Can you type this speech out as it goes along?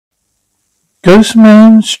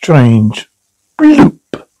Ghostman Strange. Bloop.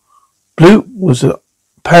 Bloop was a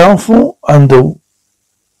powerful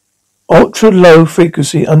ultra-low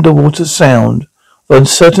frequency underwater sound of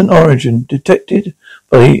uncertain origin detected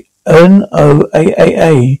by the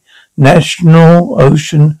NOAA, National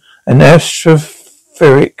Ocean and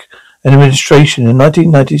Atmospheric Administration, in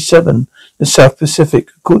 1997 in the South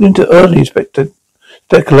Pacific. According to early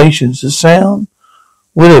speculations, the sound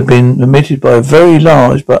would have been emitted by a very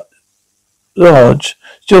large,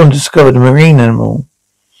 still undiscovered marine animal,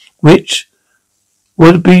 which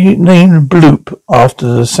would be named Bloop after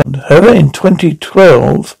the sound. However, in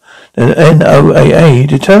 2012, the NOAA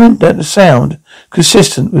determined that the sound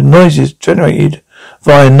consistent with noises generated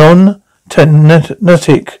via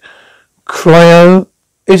non-tectonic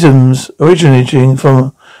cryoisms originating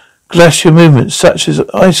from glacial movements such as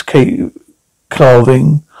ice cave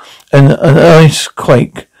calving and an ice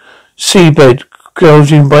quake, seabed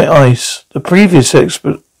gouging by ice. The previous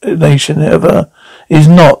explanation, however, is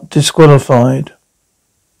not disqualified.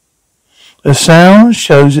 The sound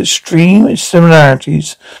shows extreme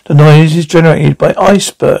similarities to noises generated by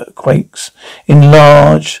iceberg quakes in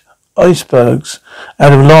large icebergs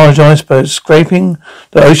out of large icebergs scraping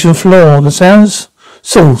the ocean floor. The sound's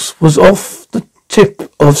source was off the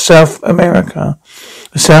tip of South America.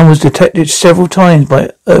 The sound was detected several times by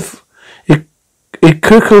Earth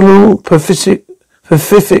equilateral Pacific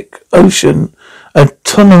Ocean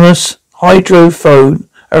Autonomous Hydrophone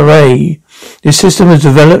Array. This system has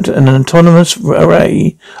developed an autonomous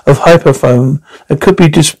array of hyperphone that could be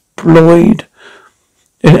deployed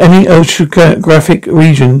in any oceanographic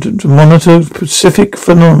region to monitor specific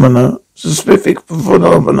phenomena. It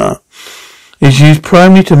is used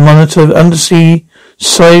primarily to monitor undersea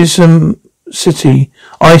seismicity,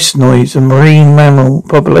 ice noise, and marine mammal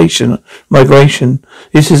population migration.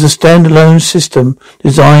 This is a standalone system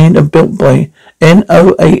designed and built by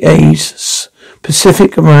NOAA's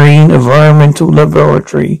Pacific Marine Environmental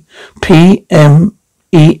Laboratory, PMEL,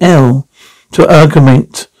 to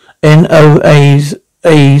augment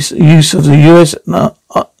NOAA's use of the U.S.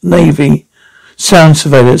 Navy sound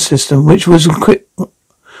surveillance system, which was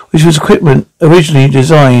equipment originally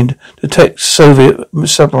designed to detect Soviet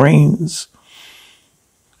submarines.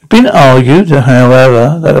 It's been argued,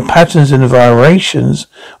 however, that the patterns and the variations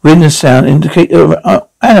within the sound indicate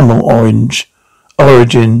animal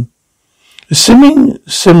origin. Assuming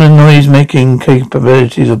similar noise-making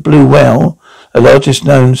capabilities of blue whale, the largest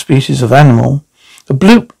known species of animal, the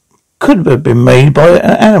bloop could have been made by an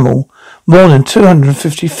animal more than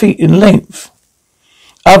 250 feet in length.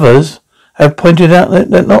 Others have pointed out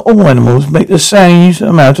that not all animals make the same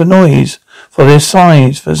amount of noise for their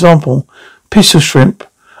size. For example, pistol shrimp,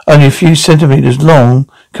 only a few centimeters long,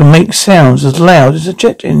 can make sounds as loud as a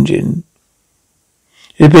jet engine.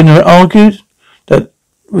 It has been argued that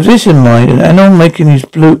with this in mind, an animal making this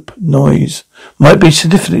bloop noise might be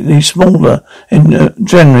significantly smaller than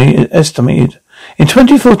generally estimated. In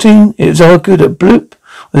 2014, it was argued that bloop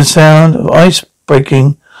was the sound of ice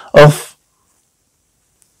breaking off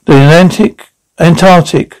the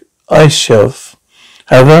Antarctic ice shelf.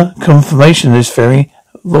 However, confirmation of this theory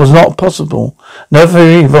was not possible. Another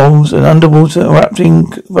theory involves an underwater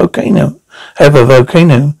erupting volcano. However, a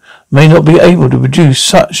volcano may not be able to produce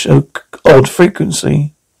such an odd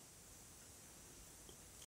frequency.